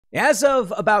As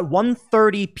of about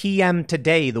 1:30 p.m.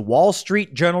 today, the Wall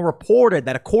Street Journal reported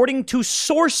that according to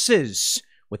sources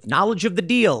with knowledge of the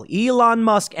deal, Elon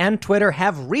Musk and Twitter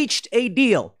have reached a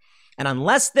deal. And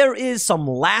unless there is some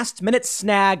last-minute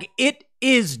snag, it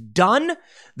is done.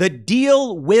 The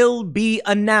deal will be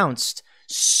announced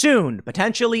soon,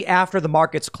 potentially after the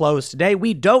markets close today.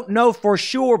 We don't know for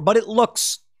sure, but it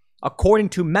looks, according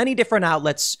to many different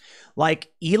outlets, like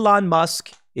Elon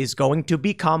Musk is going to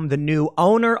become the new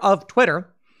owner of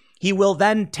Twitter. He will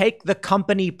then take the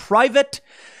company private,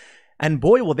 and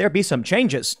boy, will there be some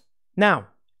changes. Now,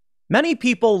 many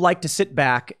people like to sit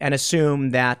back and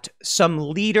assume that some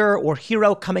leader or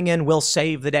hero coming in will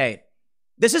save the day.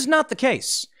 This is not the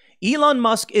case. Elon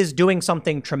Musk is doing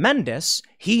something tremendous.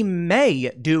 He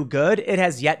may do good. It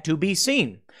has yet to be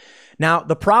seen. Now,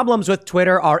 the problems with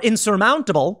Twitter are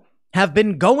insurmountable, have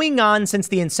been going on since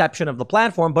the inception of the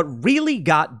platform, but really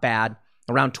got bad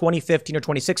around 2015 or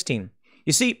 2016.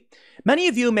 You see, many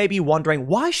of you may be wondering,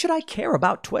 why should I care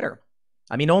about Twitter?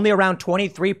 I mean, only around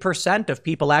 23% of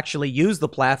people actually use the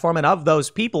platform, and of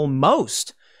those people,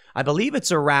 most, I believe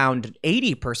it's around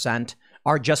 80%,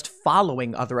 are just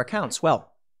following other accounts.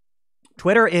 Well,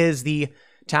 Twitter is the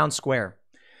town square.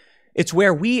 It's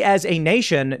where we as a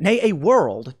nation, nay, a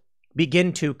world,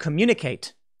 begin to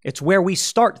communicate. It's where we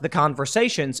start the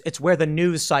conversations. It's where the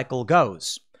news cycle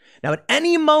goes. Now, at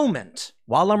any moment,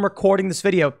 while I'm recording this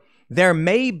video, there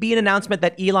may be an announcement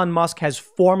that Elon Musk has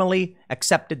formally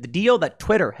accepted the deal, that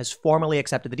Twitter has formally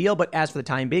accepted the deal, but as for the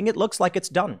time being, it looks like it's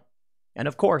done. And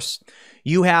of course,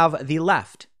 you have the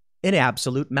left in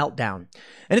absolute meltdown.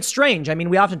 And it's strange. I mean,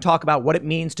 we often talk about what it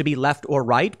means to be left or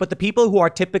right, but the people who are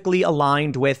typically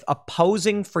aligned with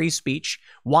opposing free speech,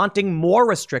 wanting more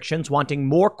restrictions, wanting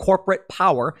more corporate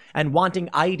power, and wanting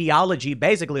ideology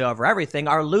basically over everything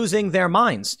are losing their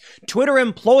minds. Twitter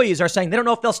employees are saying they don't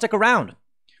know if they'll stick around.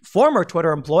 Former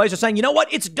Twitter employees are saying, you know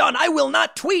what? It's done. I will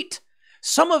not tweet.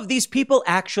 Some of these people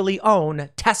actually own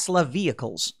Tesla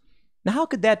vehicles. Now, how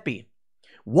could that be?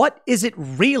 What is it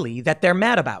really that they're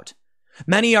mad about?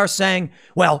 Many are saying,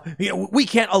 well, we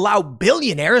can't allow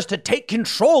billionaires to take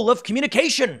control of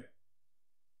communication.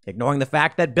 Ignoring the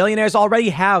fact that billionaires already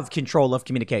have control of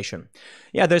communication.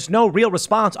 Yeah, there's no real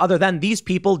response other than these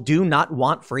people do not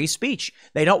want free speech.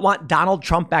 They don't want Donald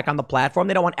Trump back on the platform.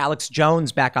 They don't want Alex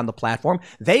Jones back on the platform.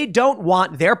 They don't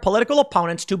want their political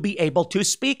opponents to be able to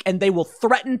speak, and they will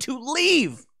threaten to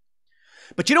leave.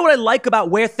 But you know what I like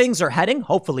about where things are heading?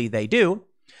 Hopefully they do.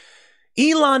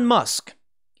 Elon Musk,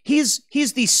 he's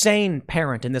the sane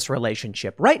parent in this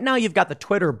relationship. Right now, you've got the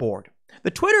Twitter board.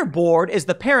 The Twitter board is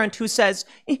the parent who says,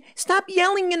 stop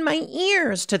yelling in my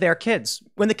ears to their kids.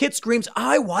 When the kid screams,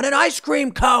 I want an ice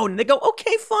cream cone, they go,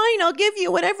 okay, fine, I'll give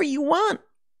you whatever you want.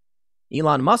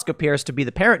 Elon Musk appears to be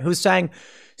the parent who's saying,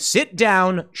 sit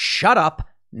down, shut up,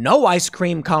 no ice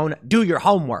cream cone, do your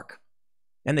homework.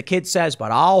 And the kid says,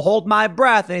 but I'll hold my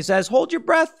breath. And he says, hold your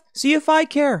breath, see if I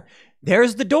care.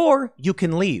 There's the door. You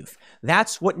can leave.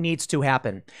 That's what needs to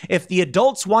happen. If the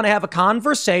adults want to have a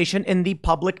conversation in the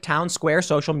public town square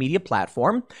social media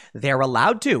platform, they're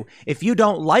allowed to. If you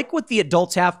don't like what the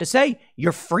adults have to say,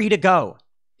 you're free to go.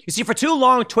 You see, for too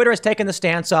long, Twitter has taken the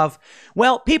stance of,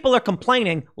 well, people are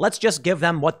complaining. Let's just give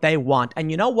them what they want. And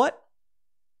you know what?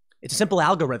 It's a simple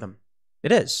algorithm.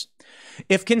 It is.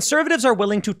 If conservatives are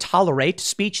willing to tolerate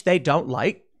speech they don't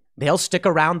like, they'll stick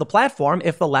around the platform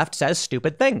if the left says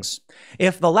stupid things.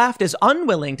 If the left is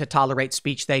unwilling to tolerate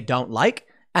speech they don't like,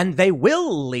 and they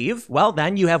will leave, well,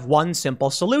 then you have one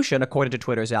simple solution, according to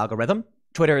Twitter's algorithm.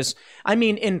 Twitter's,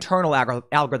 internal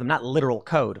algorithm, not literal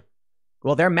code.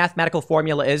 Well, their mathematical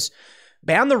formula is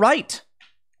ban the right.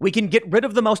 We can get rid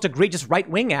of the most egregious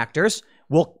right-wing actors.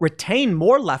 We'll retain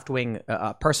more left-wing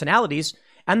personalities,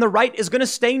 and the right is going to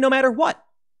stay no matter what.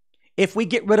 If we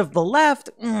get rid of the left,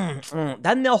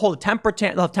 then they'll hold temper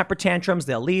tantrums.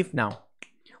 They'll leave. No.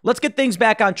 Let's get things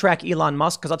back on track, Elon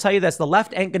Musk, because I'll tell you this, the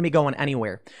left ain't going to be going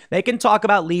anywhere. They can talk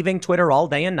about leaving Twitter all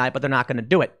day and night, but they're not going to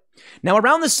do it. Now,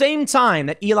 around the same time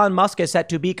that Elon Musk is set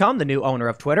to become the new owner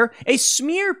of Twitter, a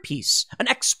smear piece, an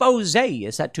expose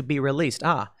is set to be released.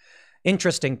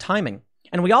 Interesting timing.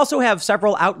 And we also have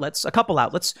a couple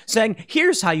outlets, saying,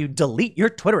 here's how you delete your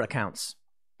Twitter accounts.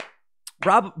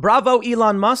 Bravo,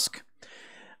 Elon Musk.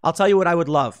 I'll tell you what I would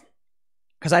love,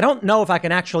 because I don't know if I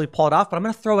can actually pull it off, but I'm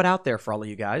going to throw it out there for all of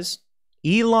you guys.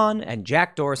 Elon and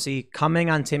Jack Dorsey coming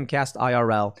on Timcast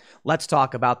IRL. Let's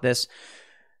talk about this.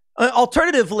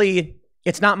 Alternatively,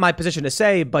 it's not my position to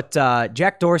say, but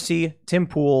Jack Dorsey, Tim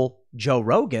Pool, Joe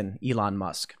Rogan, Elon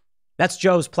Musk. That's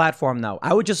Joe's platform, though.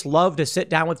 I would just love to sit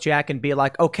down with Jack and be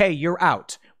like, okay, you're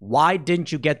out. Why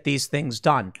didn't you get these things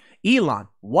done? Elon,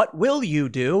 what will you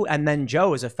do? And then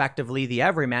Joe is effectively the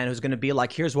everyman who's going to be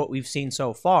like, here's what we've seen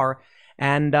so far.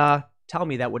 And tell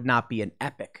me that would not be an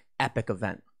epic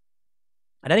event.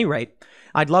 At any rate,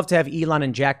 I'd love to have Elon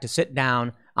and Jack to sit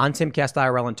down on Timcast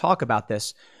IRL and talk about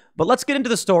this. But let's get into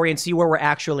the story and see where we're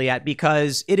actually at,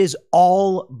 because it is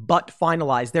all but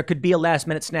finalized. There could be a last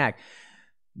minute snag.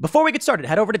 Before we get started,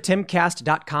 head over to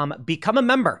timcast.com, become a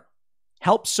member.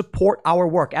 Help support our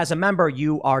work. As a member,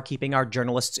 you are keeping our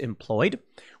journalists employed.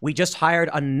 We just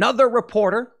hired another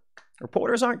reporter.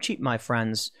 Reporters aren't cheap, my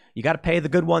friends. You got to pay the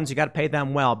good ones. You got to pay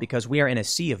them well, because we are in a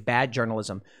sea of bad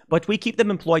journalism. But we keep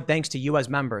them employed thanks to you as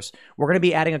members. We're going to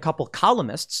be adding a couple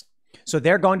columnists. So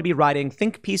they're going to be writing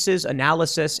think pieces,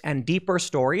 analysis, and deeper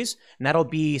stories. And that'll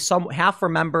be half for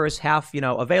members, half,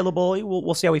 available.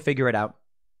 We'll see how we figure it out.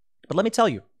 But let me tell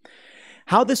you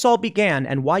how this all began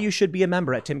and why you should be a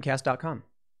member at timcast.com.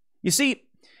 You see,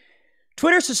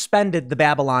 Twitter suspended the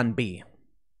Babylon Bee.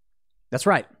 That's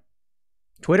right.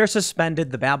 Twitter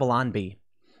suspended the Babylon Bee.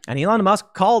 And Elon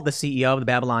Musk called the CEO of the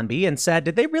Babylon Bee and said,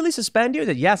 did they really suspend you? He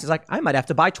said, yes. He's like, I might have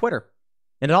to buy Twitter.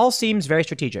 And it all seems very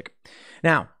strategic.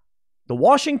 Now, the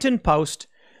Washington Post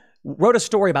wrote a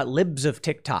story about libs of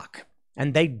TikTok.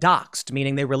 And they doxed,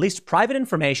 meaning they released private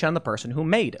information on the person who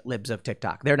made libs of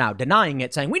TikTok. They're now denying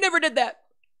it, saying, we never did that.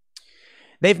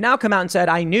 They've now come out and said,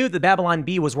 I knew the Babylon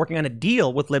Bee was working on a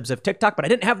deal with libs of TikTok, but I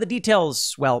didn't have the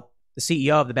details. Well, the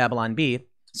CEO of the Babylon Bee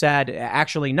said,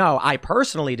 actually, no, I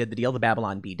personally did the deal. The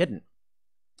Babylon Bee didn't.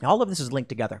 All of this is linked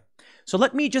together. So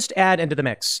let me just add into the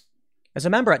mix. As a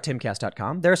member at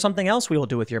timcast.com, there's something else we will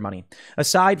do with your money.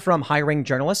 Aside from hiring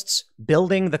journalists,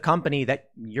 building the company that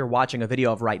you're watching a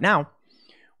video of right now,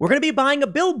 we're going to be buying a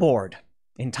billboard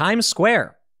in Times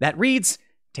Square that reads,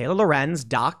 Taylor Lorenz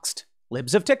doxed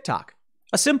libs of TikTok.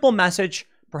 A simple message,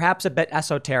 perhaps a bit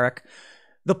esoteric.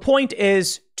 The point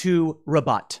is to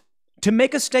rebut, to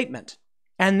make a statement.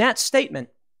 And that statement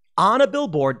on a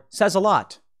billboard says a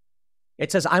lot.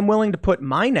 It says, I'm willing to put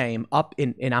my name up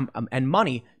and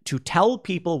money to tell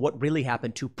people what really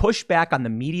happened, to push back on the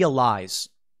media lies.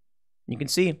 You can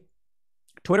see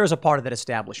Twitter is a part of that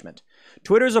establishment.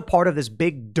 Twitter is a part of this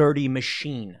big, dirty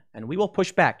machine, and we will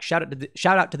push back. Shout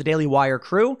out to the Daily Wire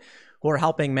crew who are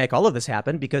helping make all of this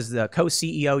happen, because the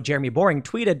co-CEO, Jeremy Boring,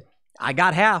 tweeted, I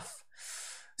got half.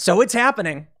 So it's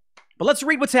happening. But let's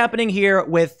read what's happening here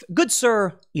with good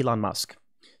sir Elon Musk.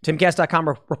 Timcast.com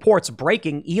reports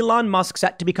breaking: Elon Musk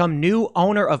set to become new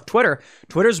owner of Twitter.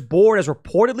 Twitter's board has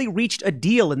reportedly reached a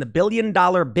deal in the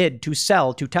billion-dollar bid to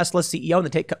sell to Tesla's CEO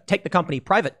and take the company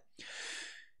private.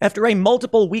 After a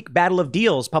multiple-week battle of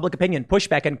deals, public opinion,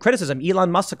 pushback, and criticism,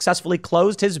 Elon Musk successfully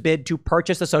closed his bid to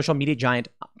purchase the social media giant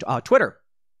Twitter.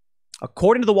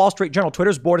 According to the Wall Street Journal,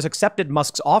 Twitter's board has accepted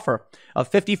Musk's offer of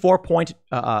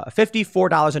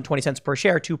 $54.20 per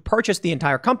share to purchase the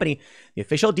entire company. The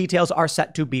official details are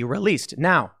set to be released.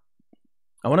 Now,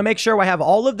 I want to make sure I have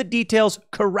all of the details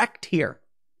correct here.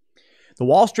 The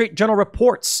Wall Street Journal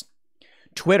reports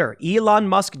Twitter, Elon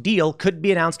Musk deal could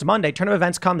be announced Monday. Turn of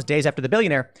events comes days after the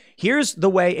billionaire. Here's the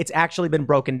way it's actually been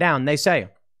broken down. They say,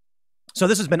 so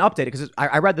this has been updated because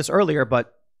I read this earlier,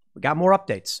 but we got more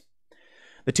updates.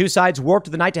 The two sides worked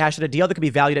the night to hash out a deal that could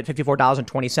be valued at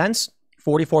 $54.20,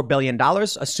 $44 billion.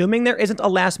 Assuming there isn't a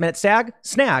last-minute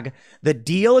snag, the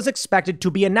deal is expected to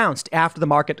be announced after the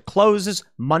market closes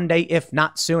Monday, if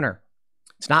not sooner.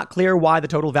 It's not clear why the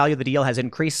total value of the deal has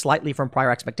increased slightly from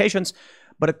prior expectations,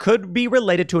 but it could be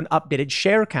related to an updated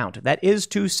share count. That is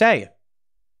to say,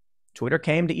 Twitter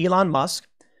came to Elon Musk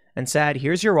and said,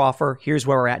 here's your offer, here's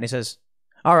where we're at. And he says,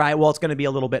 all right, well, it's going to be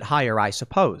a little bit higher, I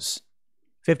suppose.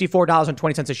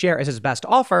 $54.20 a share is his best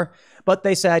offer, but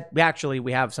they said, actually,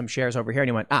 we have some shares over here. And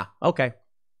he went, okay.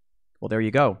 Well, there you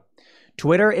go.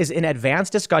 Twitter is in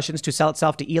advanced discussions to sell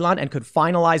itself to Elon and could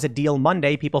finalize a deal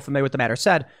Monday, people familiar with the matter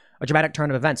said. A dramatic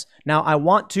turn of events. Now, I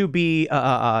want to be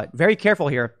very careful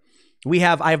here. I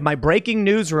have my breaking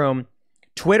newsroom.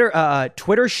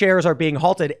 Twitter shares are being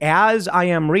halted as I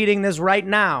am reading this right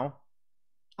now.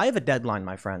 I have a deadline,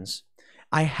 my friends.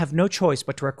 I have no choice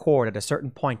but to record at a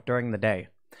certain point during the day.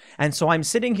 And so I'm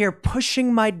sitting here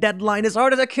pushing my deadline as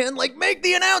hard as I can, like, make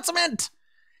the announcement.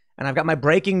 And I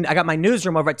got my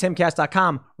newsroom over at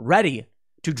timcast.com ready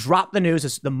to drop the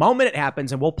news the moment it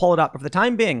happens, and we'll pull it up. But for the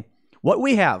time being, what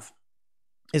we have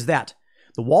is that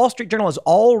the Wall Street Journal has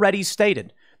already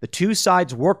stated the two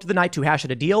sides worked the night to hash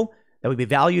out a deal that would be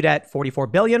valued at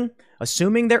 $44 billion.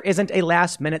 Assuming there isn't a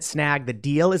last-minute snag, the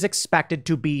deal is expected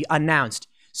to be announced.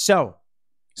 So,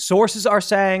 sources are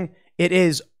saying it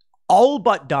is all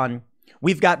but done.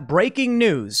 We've got breaking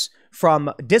news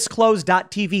from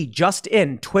disclose.tv just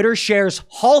in. Twitter shares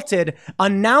halted.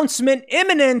 Announcement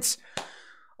imminent.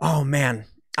 Oh, man.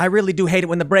 I really do hate it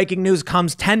when the breaking news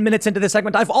comes 10 minutes into this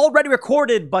segment. I've already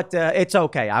recorded, but it's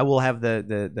okay. I will have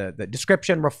the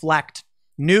description reflect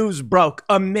news broke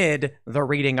amid the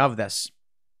reading of this.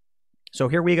 So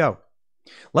here we go.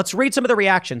 Let's read some of the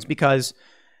reactions because,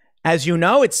 as you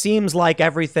know, it seems like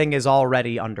everything is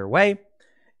already underway.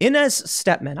 Inez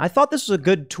Stepman, I thought this was a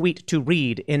good tweet to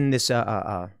read in this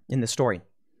story.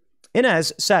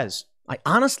 Inez says, I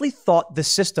honestly thought the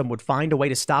system would find a way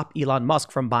to stop Elon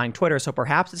Musk from buying Twitter, so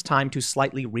perhaps it's time to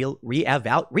slightly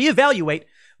reevaluate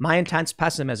my intense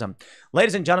pessimism.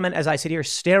 Ladies and gentlemen, as I sit here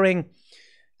staring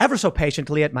ever so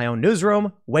patiently at my own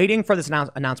newsroom, waiting for this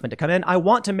announcement to come in, I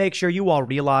want to make sure you all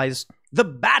realize the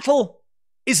battle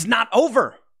is not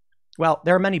over. Well,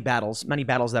 there are many battles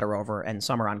that are over, and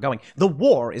some are ongoing. The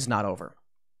war is not over.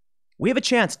 We have a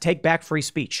chance to take back free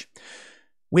speech.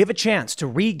 We have a chance to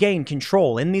regain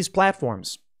control in these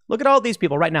platforms. Look at all these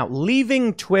people right now.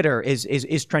 Leaving Twitter is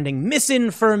trending.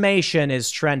 Misinformation is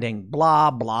trending.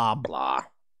 Blah, blah, blah.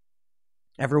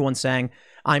 Everyone's saying,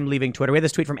 I'm leaving Twitter. We had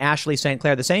this tweet from Ashley St.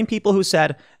 Clair. The same people who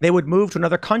said they would move to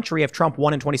another country if Trump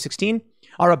won in 2016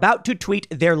 are about to tweet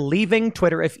they're leaving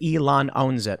Twitter if Elon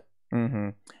owns it.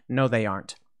 No, they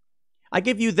aren't. I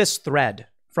give you this thread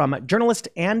from journalist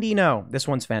Andy No. This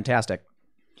one's fantastic.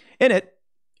 In it,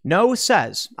 No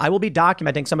says, I will be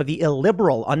documenting some of the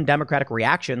illiberal, undemocratic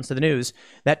reactions to the news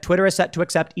that Twitter is set to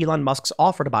accept Elon Musk's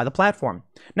offer to buy the platform.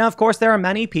 Now, of course, there are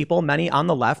many people, many on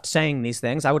the left, saying these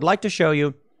things. I would like to show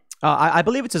you, I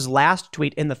believe it's his last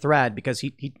tweet in the thread because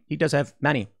he does have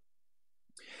many.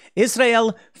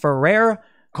 Israel Ferrer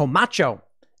Comacho,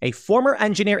 a former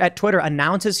engineer at Twitter,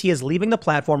 announces he is leaving the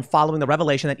platform following the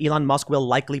revelation that Elon Musk will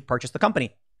likely purchase the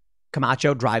company.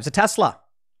 Camacho drives a Tesla.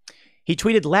 He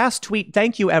tweeted, last tweet,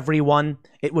 thank you, everyone.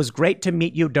 It was great to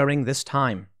meet you during this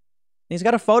time. He's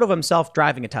got a photo of himself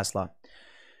driving a Tesla.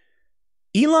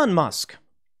 Elon Musk,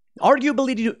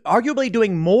 arguably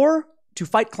doing more to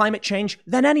fight climate change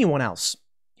than anyone else.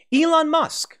 Elon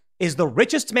Musk is the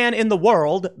richest man in the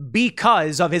world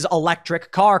because of his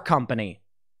electric car company.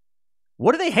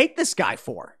 What do they hate this guy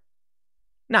for?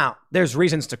 Now, there's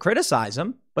reasons to criticize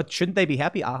him, but shouldn't they be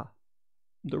happy?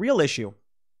 The real issue,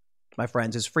 my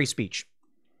friends, is free speech.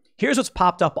 Here's what's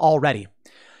popped up already.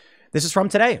 This is from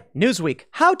today, Newsweek.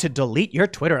 How to delete your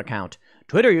Twitter account.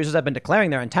 Twitter users have been declaring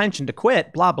their intention to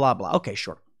quit, blah, blah, blah. Okay,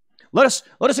 sure. Let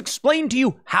us explain to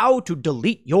you how to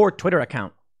delete your Twitter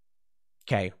account.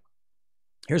 Okay.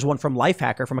 Here's one from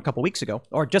Lifehacker from a couple weeks ago,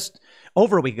 or just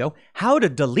over a week ago. How to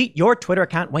delete your Twitter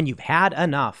account when you've had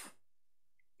enough.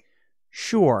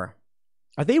 Sure.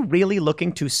 Are they really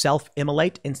looking to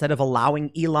self-immolate instead of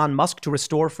allowing Elon Musk to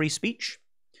restore free speech?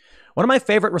 One of my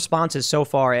favorite responses so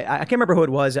far, I can't remember who it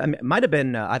was. It might have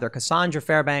been either Cassandra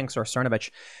Fairbanks or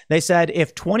Cernovich. They said,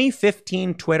 if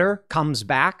 2015 Twitter comes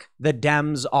back, the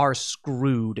Dems are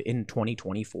screwed in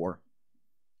 2024.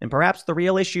 And perhaps the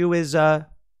real issue is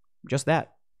just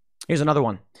that. Here's another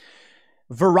one.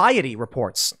 Variety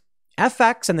reports,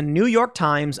 FX and the New York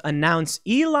Times announce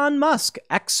Elon Musk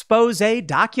expose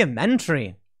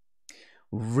documentary.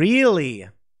 Really?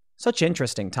 Such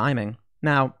interesting timing.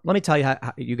 Now, let me tell you,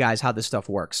 you guys, how this stuff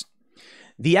works.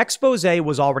 The expose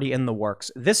was already in the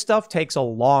works. This stuff takes a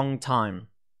long time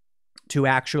to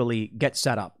actually get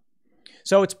set up.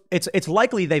 So it's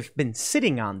likely they've been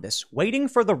sitting on this, waiting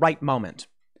for the right moment.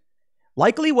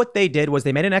 Likely what they did was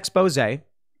they made an expose.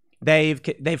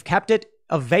 They've kept it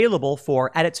available for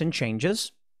edits and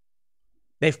changes.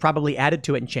 They've probably added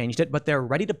to it and changed it, but they're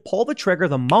ready to pull the trigger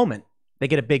the moment they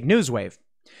get a big news wave.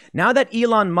 Now that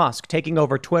Elon Musk taking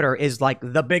over Twitter is like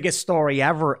the biggest story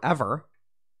ever,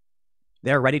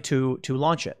 they're ready to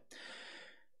launch it.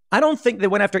 I don't think they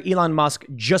went after Elon Musk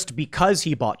just because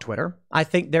he bought Twitter. I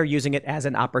think they're using it as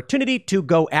an opportunity to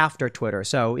go after Twitter.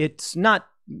 So it's not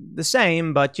the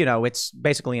same, but, you know, it's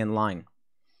basically in line.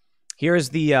 Here's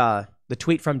the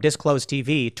tweet from Disclose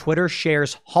TV. Twitter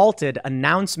shares halted.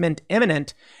 Announcement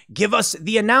imminent. Give us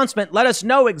the announcement. Let us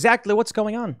know exactly what's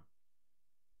going on.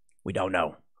 We don't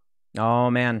know.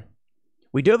 Oh, man.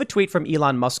 We do have a tweet from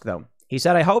Elon Musk, though. He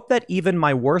said, I hope that even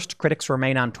my worst critics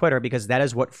remain on Twitter because that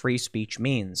is what free speech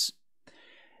means.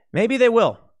 Maybe they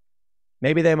will.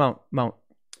 Maybe they won't.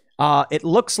 It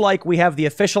looks like we have the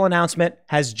official announcement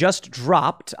has just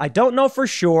dropped. I don't know for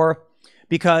sure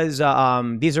because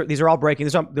these are all breaking.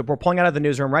 We're pulling out of the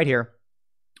newsroom right here.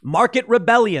 Market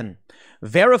Rebellion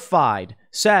verified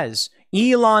says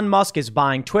Elon Musk is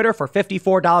buying Twitter for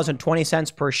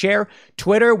 $54.20 per share.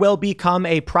 Twitter will become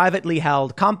a privately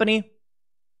held company.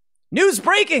 News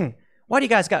breaking. Why do you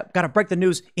guys got to break the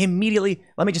news immediately?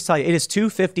 Let me just tell you, it is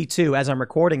 2:52 as I'm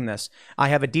recording this. I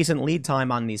have a decent lead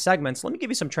time on these segments. Let me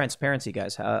give you some transparency,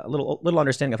 guys, a little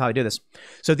understanding of how I do this.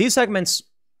 So these segments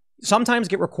sometimes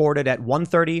get recorded at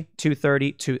 1:30,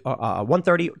 2:30,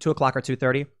 1:30, 2 o'clock or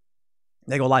 2:30.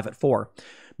 They go live at 4.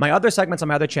 My other segments on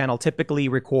my other channel typically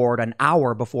record an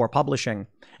hour before publishing,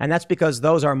 and that's because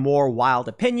those are more wild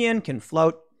opinion, can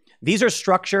float. These are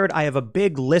structured. I have a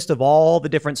big list of all the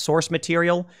different source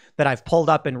material that I've pulled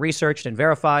up and researched and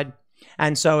verified.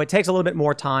 And so it takes a little bit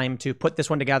more time to put this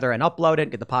one together and upload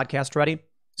it, get the podcast ready.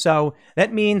 So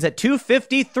that means at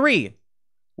 2:53,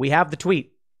 we have the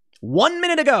tweet. 1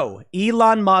 minute ago,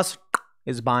 Elon Musk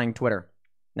is buying Twitter.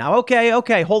 Now,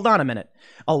 okay, hold on a minute.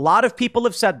 A lot of people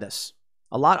have said this.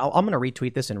 I'm going to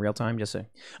retweet this in real time. Just so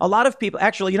a lot of people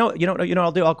actually, you know,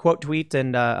 I'll do. I'll quote tweet,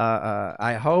 and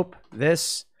I hope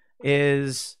this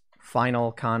is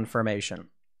final confirmation.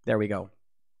 There we go.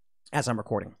 As I'm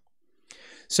recording.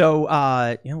 So,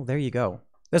 there you go.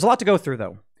 There's a lot to go through,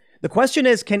 though. The question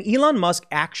is, can Elon Musk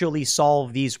actually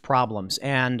solve these problems?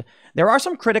 And there are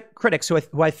some critics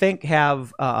who I think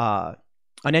have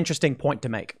an interesting point to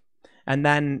make. And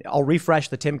then I'll refresh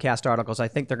the Timcast articles. I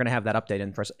think they're going to have that update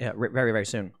in very, very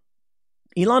soon.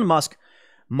 Elon Musk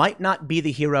might not be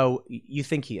the hero you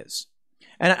think he is.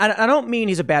 And I don't mean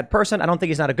he's a bad person. I don't think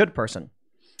he's not a good person.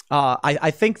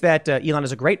 I think that Elon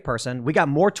is a great person. We got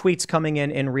more tweets coming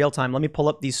in real time. Let me pull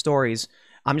up these stories.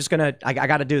 I'm just going to, I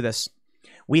got to do this.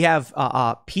 We have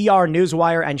PR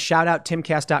Newswire and shout out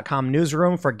timcast.com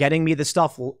newsroom for getting me this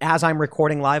stuff as I'm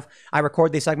recording live. I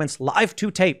record these segments live to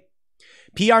tape.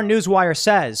 PR Newswire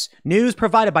says, news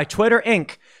provided by Twitter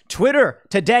Inc. Twitter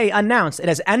today announced it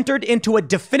has entered into a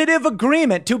definitive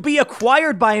agreement to be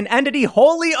acquired by an entity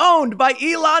wholly owned by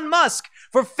Elon Musk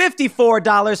for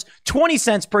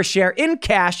 $54.20 per share in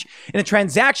cash in a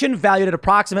transaction valued at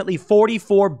approximately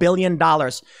 $44 billion.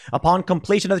 Upon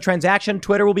completion of the transaction,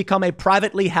 Twitter will become a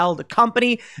privately held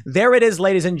company. There it is,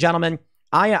 ladies and gentlemen.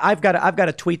 I've got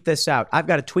to tweet this out.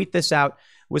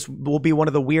 Which will be one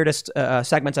of the weirdest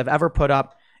segments I've ever put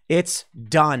up. It's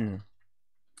done.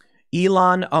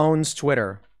 Elon owns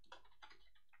Twitter.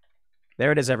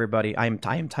 There it is, everybody. I am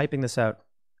typing this out.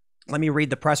 Let me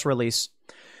read the press release.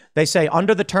 They say,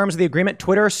 under the terms of the agreement,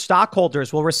 Twitter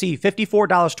stockholders will receive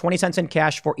 $54.20 in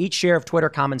cash for each share of Twitter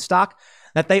common stock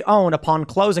that they own upon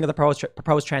closing of the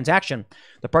proposed transaction.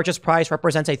 The purchase price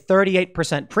represents a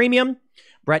 38% premium.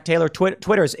 Brett Taylor,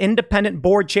 Twitter's independent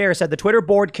board chair, said the Twitter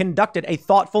board conducted a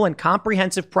thoughtful and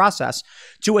comprehensive process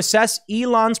to assess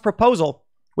Elon's proposal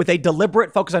with a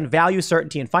deliberate focus on value,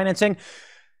 certainty, and financing.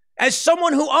 As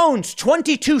someone who owns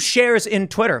 22 shares in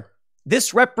Twitter,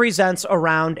 this represents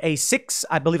around a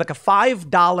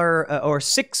 $5 or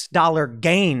 $6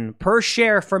 gain per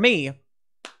share for me.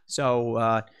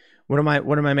 So what am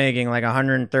I making? Like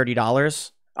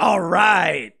 $130? All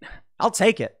right, I'll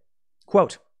take it.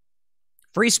 Quote,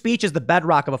 free speech is the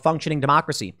bedrock of a functioning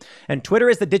democracy, and Twitter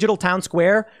is the digital town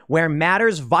square where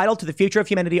matters vital to the future of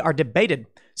humanity are debated,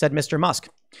 said Mr. Musk.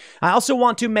 I also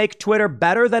want to make Twitter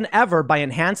better than ever by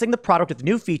enhancing the product with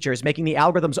new features, making the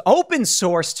algorithms open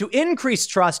source to increase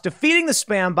trust, defeating the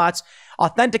spam bots,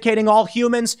 authenticating all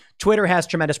humans. Twitter has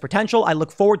tremendous potential. I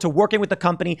look forward to working with the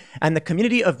company and the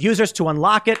community of users to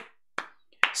unlock it.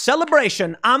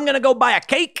 Celebration. I'm going to go buy a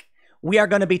cake. We are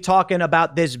going to be talking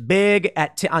about this big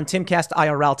on Timcast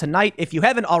IRL tonight. If you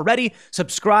haven't already,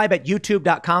 subscribe at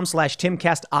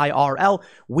youtube.com/TimcastIRL.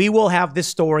 We will have this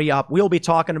story up. We'll be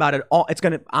talking about it all. It's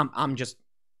going to,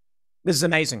 this is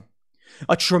amazing.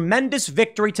 A tremendous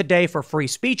victory today for free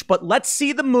speech, but let's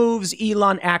see the moves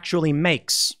Elon actually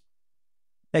makes.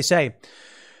 They say,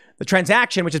 the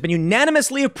transaction, which has been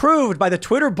unanimously approved by the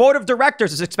Twitter board of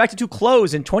directors, is expected to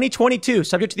close in 2022,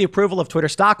 subject to the approval of Twitter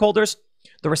stockholders,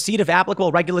 the receipt of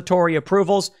applicable regulatory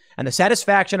approvals, and the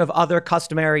satisfaction of other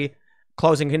customary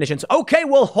closing conditions. Okay,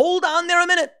 well, hold on there a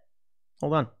minute.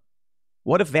 Hold on.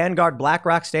 What if Vanguard,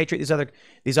 BlackRock, State Street,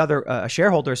 these other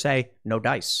shareholders say no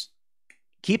dice?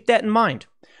 Keep that in mind.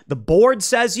 The board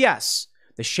says yes.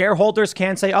 The shareholders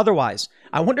can say otherwise.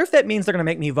 I wonder if that means they're going to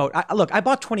make me vote. Look, I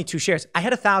bought 22 shares. I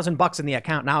had $1,000 in the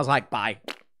account, and I was like, bye.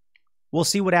 We'll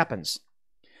see what happens.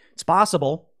 It's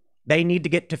possible. They need to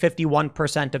get to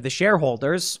 51% of the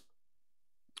shareholders.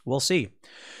 We'll see.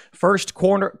 First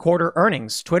quarter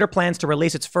earnings. Twitter plans to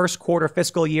release its first quarter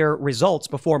fiscal year results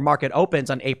before market opens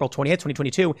on April 20th,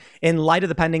 2022, in light of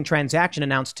the pending transaction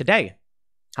announced today.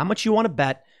 How much you want to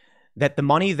bet that the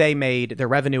money they made, their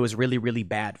revenue is really, really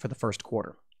bad for the first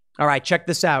quarter? All right, check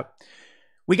this out.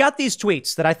 We got these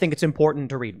tweets that I think it's important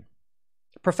to read.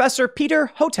 Professor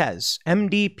Peter Hotez,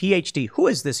 MD, PhD. Who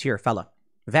is this here fella?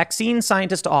 Vaccine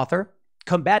scientist, author,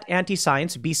 Combat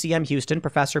Anti-Science, BCM Houston,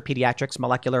 professor pediatrics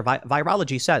molecular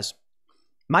virology says,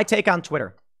 my take on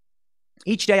Twitter.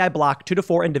 Each day I block 2 to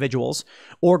 4 individuals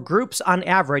or groups on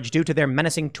average due to their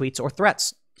menacing tweets or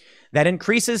threats. That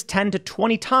increases 10 to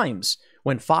 20 times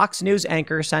when Fox News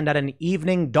anchors send out an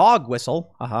evening dog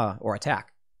whistle, or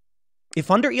attack.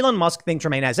 If under Elon Musk things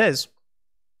remain as is,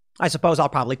 I suppose I'll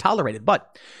probably tolerate it.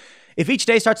 But if each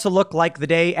day starts to look like the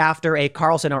day after a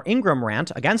Carlson or Ingram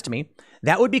rant against me,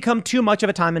 that would become too much of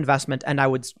a time investment, and I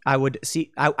would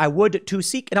seek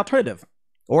an alternative,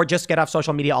 or just get off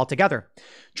social media altogether.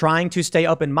 Trying to stay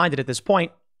open-minded at this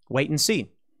point, wait and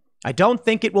see. I don't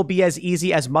think it will be as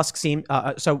easy as Musk seemed.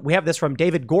 So we have this from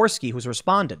David Gorski, who's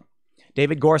responded.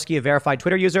 David Gorski, a verified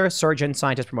Twitter user, surgeon,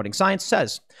 scientist promoting science,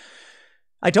 says,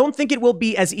 I don't think it will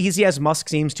be as easy as Musk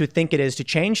seems to think it is to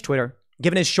change Twitter,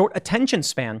 given his short attention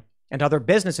span and other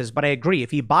businesses. But I agree.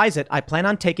 If he buys it, I plan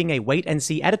on taking a wait and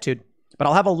see attitude. But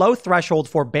I'll have a low threshold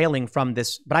for bailing from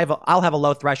this. I'll have a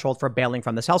low threshold for bailing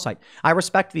from this hell site. I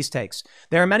respect these takes.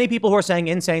 There are many people who are saying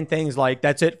insane things like,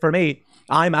 that's it for me,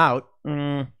 I'm out.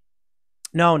 No.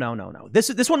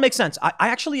 This one makes sense. I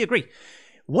actually agree.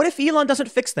 What if Elon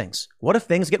doesn't fix things? What if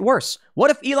things get worse?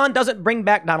 What if Elon doesn't bring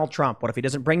back Donald Trump? What if he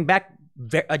doesn't bring back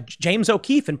James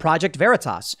O'Keefe and Project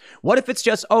Veritas? What if it's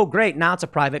just, oh, great, now it's a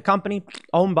private company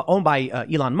owned by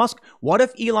Elon Musk? What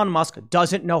if Elon Musk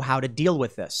doesn't know how to deal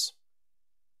with this?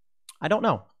 I don't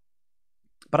know.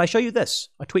 But I show you this,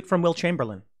 a tweet from Will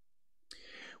Chamberlain.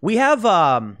 We have,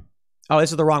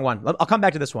 this is the wrong one. I'll come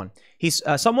back to this one.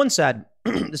 Someone said,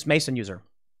 this Mason user,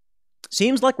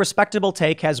 seems like respectable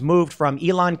take has moved from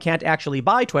Elon can't actually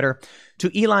buy Twitter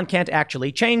to Elon can't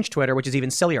actually change Twitter, which is even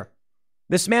sillier.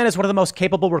 This man is one of the most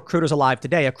capable recruiters alive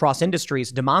today across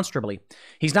industries, demonstrably.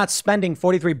 He's not spending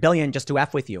 $43 billion just to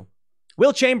F with you.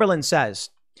 Will Chamberlain says,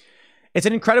 it's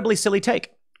an incredibly silly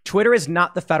take. Twitter is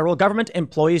not the federal government.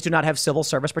 Employees do not have civil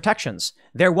service protections.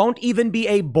 There won't even be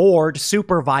a board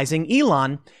supervising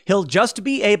Elon. He'll just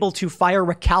be able to fire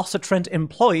recalcitrant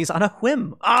employees on a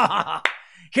whim.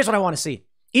 Here's what I want to see.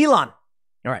 Elon.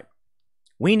 All right.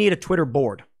 We need a Twitter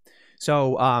board.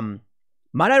 So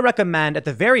might I recommend at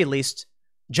the very least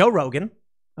Joe Rogan.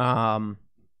 I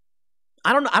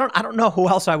don't know who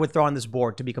else I would throw on this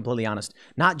board, to be completely honest.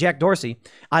 Not Jack Dorsey.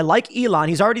 I like Elon.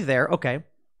 He's already there. Okay.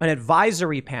 An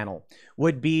advisory panel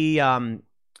would be, I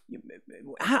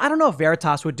don't know if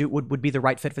Veritas would be the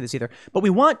right fit for this either, but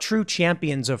we want true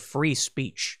champions of free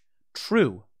speech.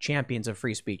 True champions of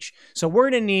free speech. So we're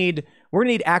gonna need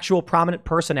actual prominent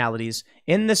personalities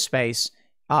in this space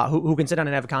who can sit down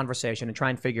and have a conversation and try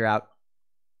and figure out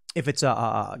if it's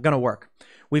gonna work.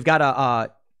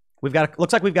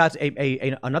 Looks like we've got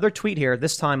another tweet here.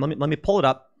 This time, let me pull it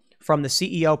up. From the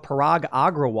CEO, Parag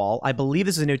Agrawal. I believe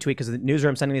this is a new tweet because the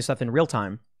newsroom sending this stuff in real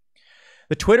time.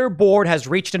 The Twitter board has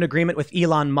reached an agreement with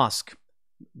Elon Musk.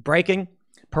 Breaking.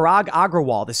 Parag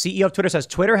Agrawal, the CEO of Twitter, says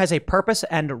Twitter has a purpose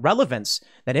and relevance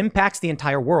that impacts the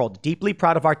entire world. Deeply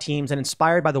proud of our teams and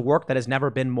inspired by the work that has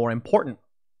never been more important.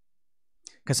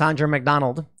 Cassandra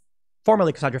McDonald,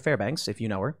 formerly Cassandra Fairbanks, if you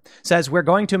know her, says we're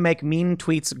going to make mean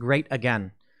tweets great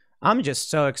again. I'm just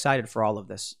so excited for all of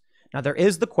this. Now, there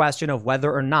is the question of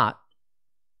whether or not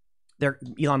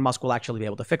Elon Musk will actually be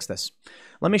able to fix this.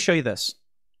 Let me show you this.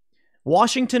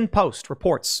 Washington Post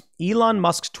reports Elon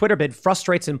Musk's Twitter bid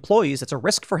frustrates employees. It's a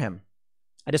risk for him.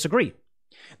 I disagree.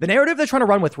 The narrative they're trying to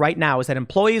run with right now is that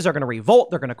employees are going to revolt.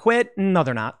 They're going to quit. No,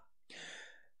 they're not.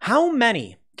 How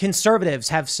many conservatives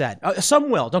have said,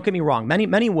 some will, don't get me wrong.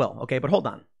 Many will. Okay, but hold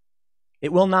on.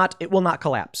 It will not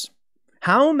collapse.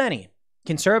 How many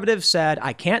conservatives said,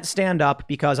 I can't stand up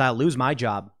because I'll lose my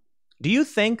job? Do you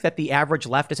think that the average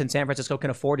leftist in San Francisco can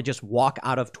afford to just walk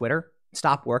out of Twitter,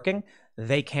 stop working?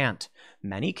 They can't.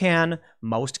 Many can,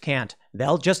 most can't.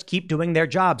 They'll just keep doing their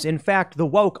jobs. In fact, the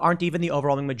woke aren't even the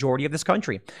overwhelming majority of this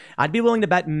country. I'd be willing to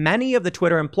bet many of the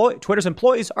Twitter's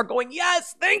employees are going,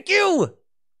 yes, thank you.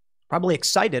 Probably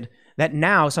excited that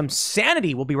now some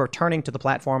sanity will be returning to the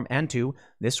platform and to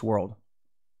this world.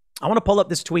 I want to pull up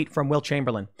this tweet from Will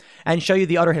Chamberlain and show you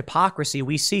the utter hypocrisy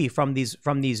we see from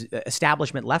these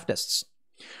establishment leftists.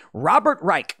 Robert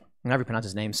Reich, however you pronounce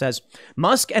his name, says,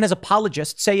 Musk and his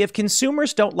apologists say if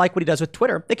consumers don't like what he does with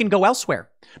Twitter, they can go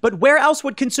elsewhere. But where else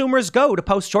would consumers go to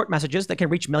post short messages that can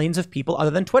reach millions of people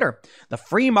other than Twitter? The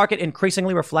free market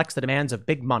increasingly reflects the demands of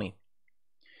big money.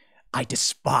 I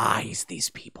despise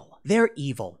these people. They're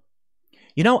evil.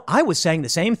 You know, I was saying the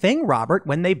same thing, Robert,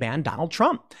 when they banned Donald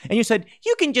Trump. And you said,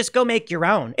 you can just go make your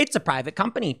own. It's a private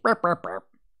company. Burp, burp, burp.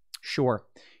 Sure.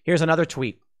 Here's another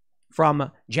tweet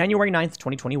from January 9th,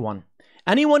 2021.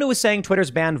 Anyone who is saying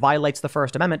Twitter's ban violates the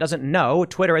First Amendment doesn't know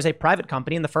Twitter is a private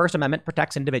company and the First Amendment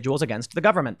protects individuals against the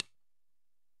government.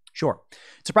 Sure.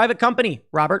 It's a private company,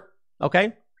 Robert.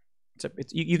 Okay?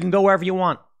 You can go wherever you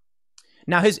want.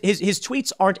 Now, his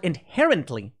tweets aren't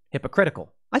inherently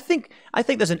hypocritical. I think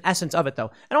there's an essence of it, though.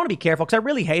 And I want to be careful because I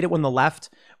really hate it when the left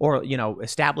or,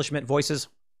 establishment voices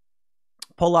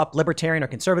pull up libertarian or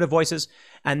conservative voices,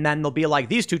 and then they'll be like,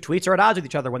 these two tweets are at odds with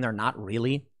each other when they're not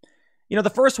really. The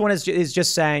first one is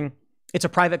just saying it's a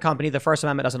private company. The First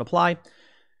Amendment doesn't apply.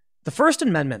 The First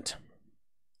Amendment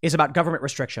is about government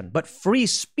restriction, but free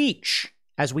speech,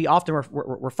 as we often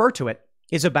refer to it,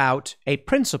 is about a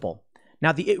principle.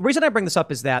 Now, the reason I bring this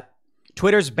up is that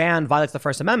Twitter's ban violates the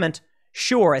First Amendment,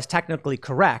 sure, is technically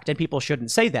correct, and people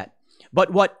shouldn't say that.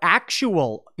 But what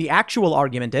the actual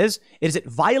argument is it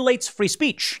violates free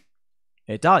speech.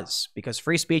 It does, because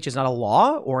free speech is not a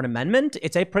law or an amendment,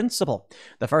 it's a principle.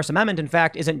 The First Amendment, in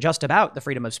fact, isn't just about the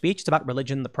freedom of speech, it's about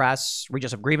religion, the press,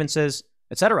 redress of grievances,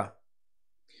 etc.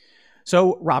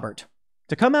 So, Robert,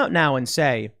 to come out now and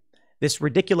say this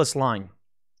ridiculous line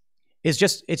is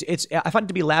just, I find it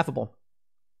to be laughable,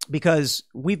 because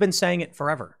we've been saying it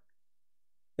forever.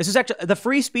 This is actually, the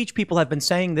free speech people have been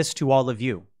saying this to all of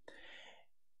you.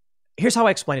 Here's how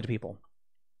I explain it to people.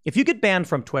 If you get banned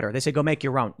from Twitter, they say, go make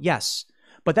your own. Yes.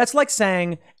 But that's like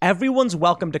saying everyone's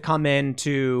welcome to come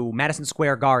into Madison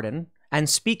Square Garden and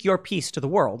speak your piece to the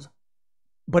world.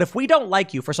 But if we don't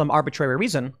like you for some arbitrary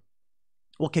reason,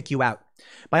 we'll kick you out.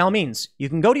 By all means, you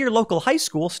can go to your local high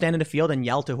school, stand in a field and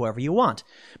yell to whoever you want.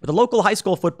 But the local high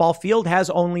school football field has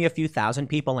only a few thousand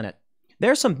people in it.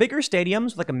 There's some bigger stadiums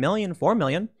with like 1 million, 4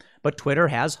 million, but Twitter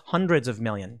has hundreds of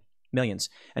millions.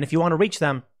 And if you want to reach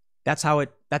them, that's how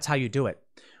you do it.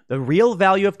 The real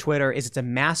value of Twitter is it's a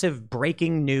massive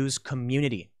breaking news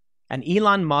community, and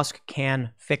Elon Musk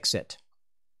can fix it.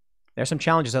 There's some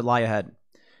challenges that lie ahead,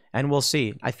 and we'll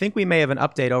see. I think we may have an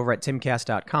update over at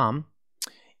timcast.com.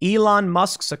 Elon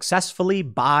Musk successfully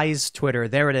buys Twitter.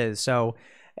 There it is. So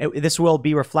this will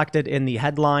be reflected in the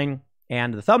headline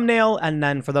and the thumbnail, and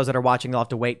then for those that are watching, they'll have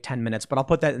to wait 10 minutes, but I'll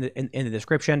put that in the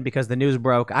description because the news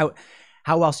broke.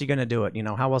 How else are you going to do it?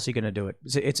 How else are you going to do it?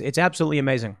 It's absolutely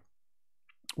amazing.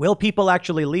 Will people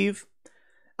actually leave?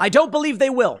 I don't believe they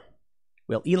will.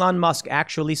 Will Elon Musk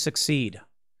actually succeed?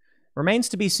 Remains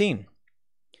to be seen.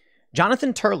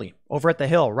 Jonathan Turley over at The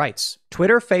Hill writes,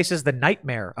 Twitter faces the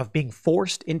nightmare of being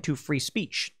forced into free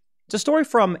speech. It's a story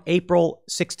from April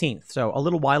 16th, so a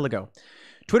little while ago.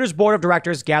 Twitter's board of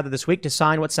directors gathered this week to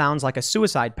sign what sounds like a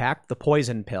suicide pact, the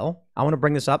poison pill. I want to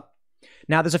bring this up.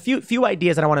 Now, there's a few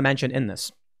ideas that I want to mention in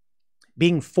this.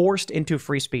 Being forced into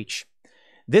free speech.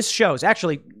 This shows,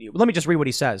 actually, let me just read what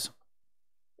he says.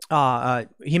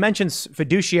 He mentions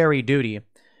fiduciary duty.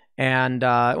 And,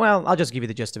 I'll just give you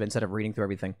the gist of it instead of reading through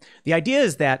everything. The idea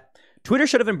is that Twitter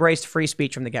should have embraced free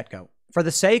speech from the get-go for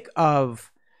the sake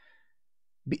of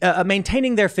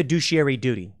maintaining their fiduciary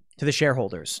duty to the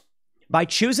shareholders. By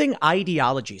choosing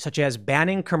ideology, such as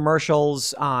banning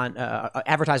commercials on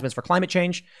advertisements for climate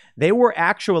change, they were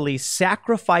actually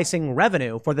sacrificing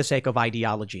revenue for the sake of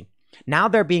ideology. Now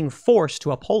they're being forced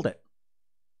to uphold it.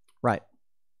 Right.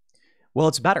 Well,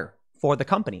 it's better for the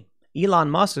company. Elon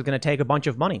Musk is going to take a bunch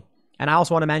of money. And I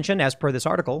also want to mention, as per this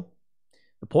article,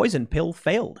 the poison pill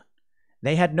failed.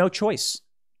 They had no choice.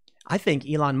 I think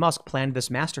Elon Musk planned this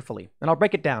masterfully. And I'll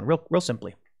break it down real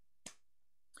simply.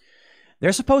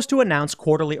 They're supposed to announce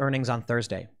quarterly earnings on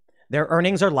Thursday. Their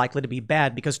earnings are likely to be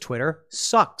bad because Twitter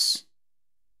sucks.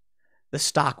 The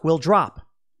stock will drop.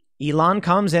 Elon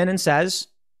comes in and says,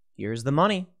 here's the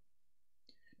money.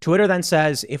 Twitter then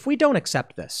says, if we don't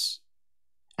accept this,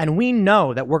 and we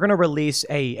know that we're going to release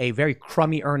a very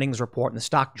crummy earnings report and the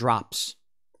stock drops,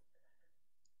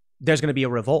 there's going to be a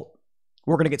revolt.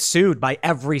 We're going to get sued by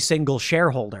every single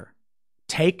shareholder.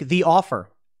 Take the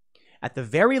offer. At the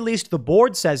very least, the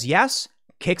board says yes,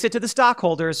 kicks it to the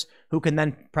stockholders, who can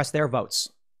then press their votes.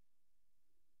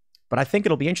 But I think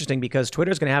it'll be interesting because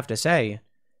Twitter's going to have to say,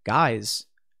 guys,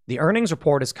 the earnings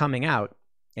report is coming out,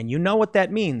 and you know what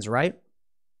that means, right?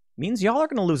 It means y'all are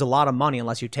going to lose a lot of money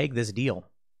unless you take this deal.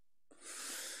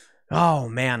 Oh,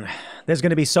 man. There's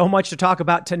going to be so much to talk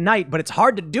about tonight, but it's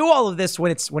hard to do all of this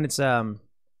when it's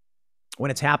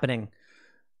happening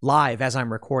live as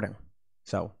I'm recording.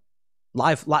 So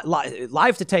live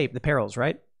to tape, the perils,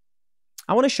 right?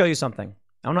 I want to show you something.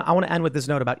 I want to end with this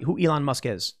note about who Elon Musk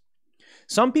is.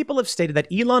 Some people have stated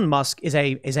that Elon Musk is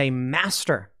a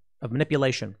master of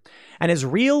manipulation, and his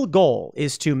real goal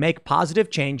is to make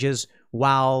positive changes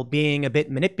while being a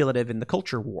bit manipulative in the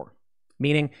culture war,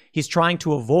 meaning he's trying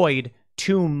to avoid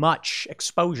too much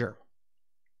exposure.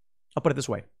 I'll put it this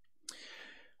way.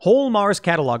 Whole Mars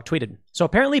Catalog tweeted, so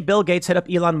apparently Bill Gates hit up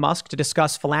Elon Musk to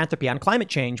discuss philanthropy on climate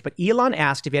change, but Elon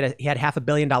asked if he had $500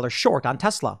 million short on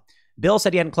Tesla. Bill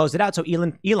said he hadn't closed it out, so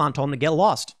Elon told him to get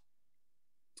lost.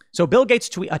 So Bill Gates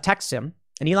texts him,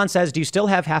 and Elon says, do you still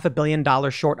have $500 million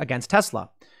short against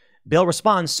Tesla? Bill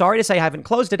responds, sorry to say I haven't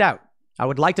closed it out. I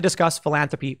would like to discuss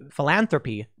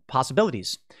philanthropy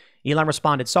possibilities. Elon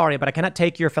responded, sorry, but I cannot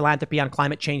take your philanthropy on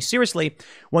climate change seriously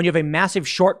when you have a massive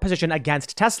short position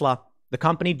against Tesla, the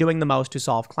company doing the most to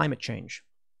solve climate change.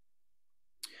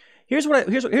 Here's what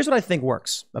I think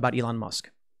works about Elon Musk.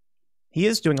 He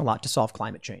is doing a lot to solve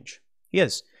climate change. He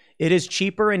is. It is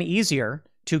cheaper and easier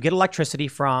to get electricity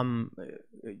for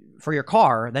your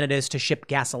car than it is to ship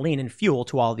gasoline and fuel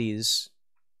to all these,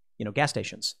 gas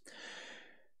stations.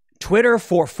 Twitter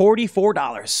for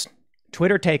 $44.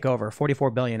 Twitter takeover,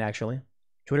 $44 billion actually.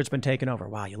 Twitter's been taken over.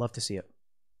 Wow, you love to see it.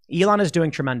 Elon is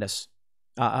doing tremendous,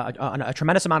 a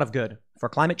tremendous amount of good for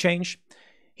climate change.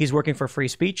 He's working for free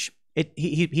speech.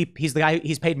 He's the guy.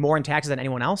 He's paid more in taxes than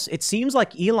anyone else. It seems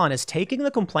like Elon is taking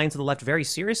the complaints of the left very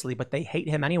seriously, but they hate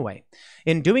him anyway.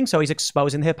 In doing so, he's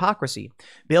exposing the hypocrisy.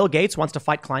 Bill Gates wants to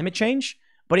fight climate change,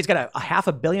 but he's got a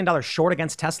 $500 million short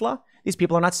against Tesla. These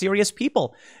people are not serious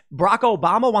people. Barack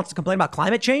Obama wants to complain about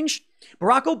climate change.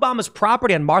 Barack Obama's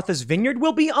property on Martha's Vineyard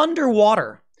will be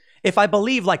underwater. If I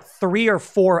believe like 3 or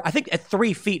 4, I think at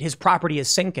 3 feet, his property is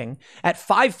sinking. At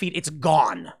 5 feet, it's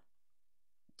gone.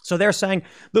 So they're saying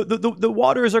the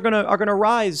waters are gonna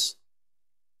rise.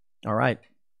 All right.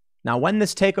 Now, when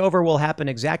this takeover will happen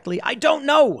exactly, I don't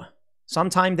know.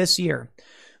 Sometime this year.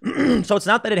 So it's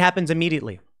not that it happens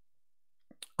immediately.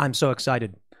 I'm so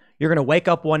excited. You're going to wake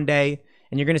up one day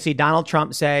and you're going to see Donald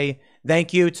Trump say,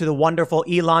 thank you to the wonderful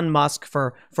Elon Musk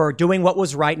for doing what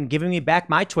was right and giving me back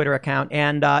my Twitter account.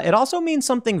 And it also means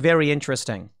something very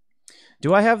interesting.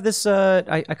 Do I have this?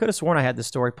 I could have sworn I had this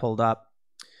story pulled up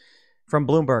from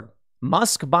Bloomberg.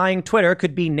 Musk buying Twitter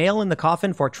could be nail in the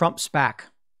coffin for Trump's SPAC.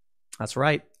 That's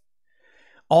right.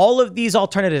 All of these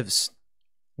alternatives.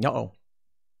 No.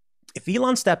 If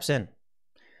Elon steps in,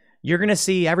 you're going to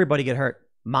see everybody get hurt.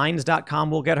 Minds.com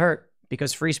will get hurt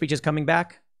because free speech is coming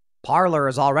back. Parler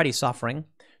is already suffering.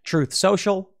 Truth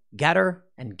Social, Getter,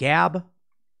 and Gab.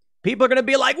 People are going to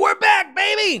be like, we're back,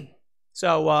 baby.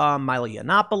 So Milo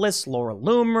Yiannopoulos, Laura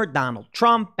Loomer, Donald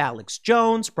Trump, Alex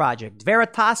Jones, Project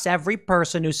Veritas, every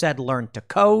person who said learn to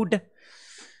code.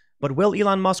 But will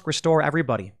Elon Musk restore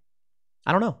everybody?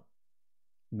 I don't know.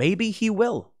 Maybe he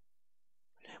will.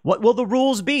 What will the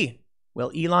rules be?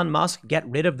 Will Elon Musk get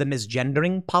rid of the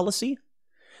misgendering policy?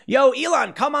 Yo,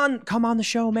 Elon, come on the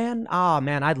show, man. Ah,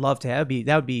 man, I'd love to.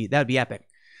 That would be epic.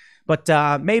 But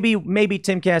maybe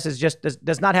Timcast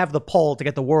does not have the pull to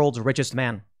get the world's richest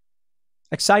man.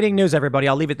 Exciting news, everybody.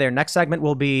 I'll leave it there. Next segment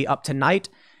will be up tonight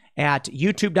at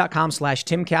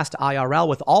youtube.com/TimcastIRL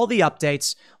with all the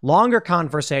updates, longer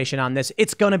conversation on this.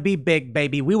 It's going to be big,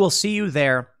 baby. We will see you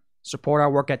there. Support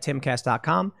our work at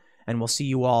timcast.com, and we'll see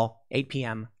you all 8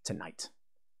 p.m. tonight.